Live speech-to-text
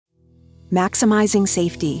maximizing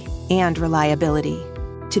safety and reliability.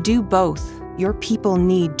 To do both, your people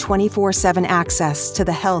need 24/7 access to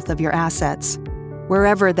the health of your assets,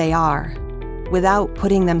 wherever they are, without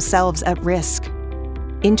putting themselves at risk.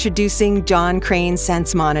 Introducing John Crane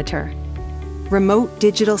Sense Monitor. Remote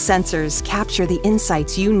digital sensors capture the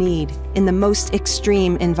insights you need in the most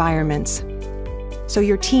extreme environments, so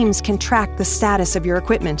your teams can track the status of your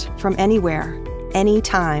equipment from anywhere,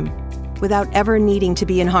 anytime, without ever needing to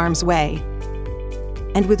be in harm's way.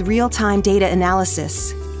 And with real-time data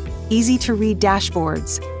analysis, easy-to-read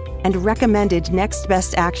dashboards, and recommended next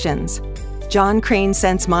best actions, John Crane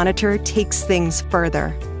Sense Monitor takes things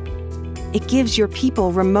further. It gives your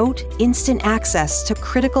people remote, instant access to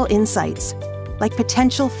critical insights like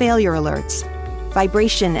potential failure alerts,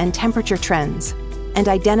 vibration and temperature trends, and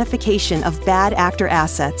identification of bad actor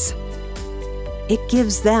assets. It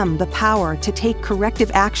gives them the power to take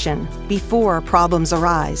corrective action before problems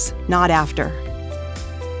arise, not after.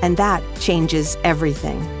 And that changes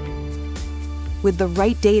everything. With the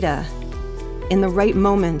right data, in the right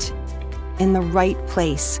moment, in the right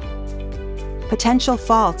place, potential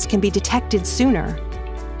faults can be detected sooner,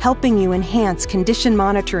 helping you enhance condition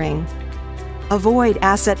monitoring, avoid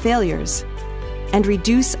asset failures, and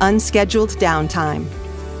reduce unscheduled downtime.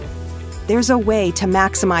 There's a way to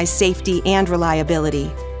maximize safety and reliability.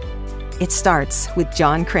 It starts with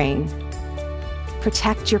John Crane.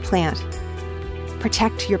 Protect your plant.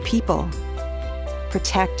 Protect your people.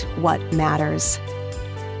 Protect what matters.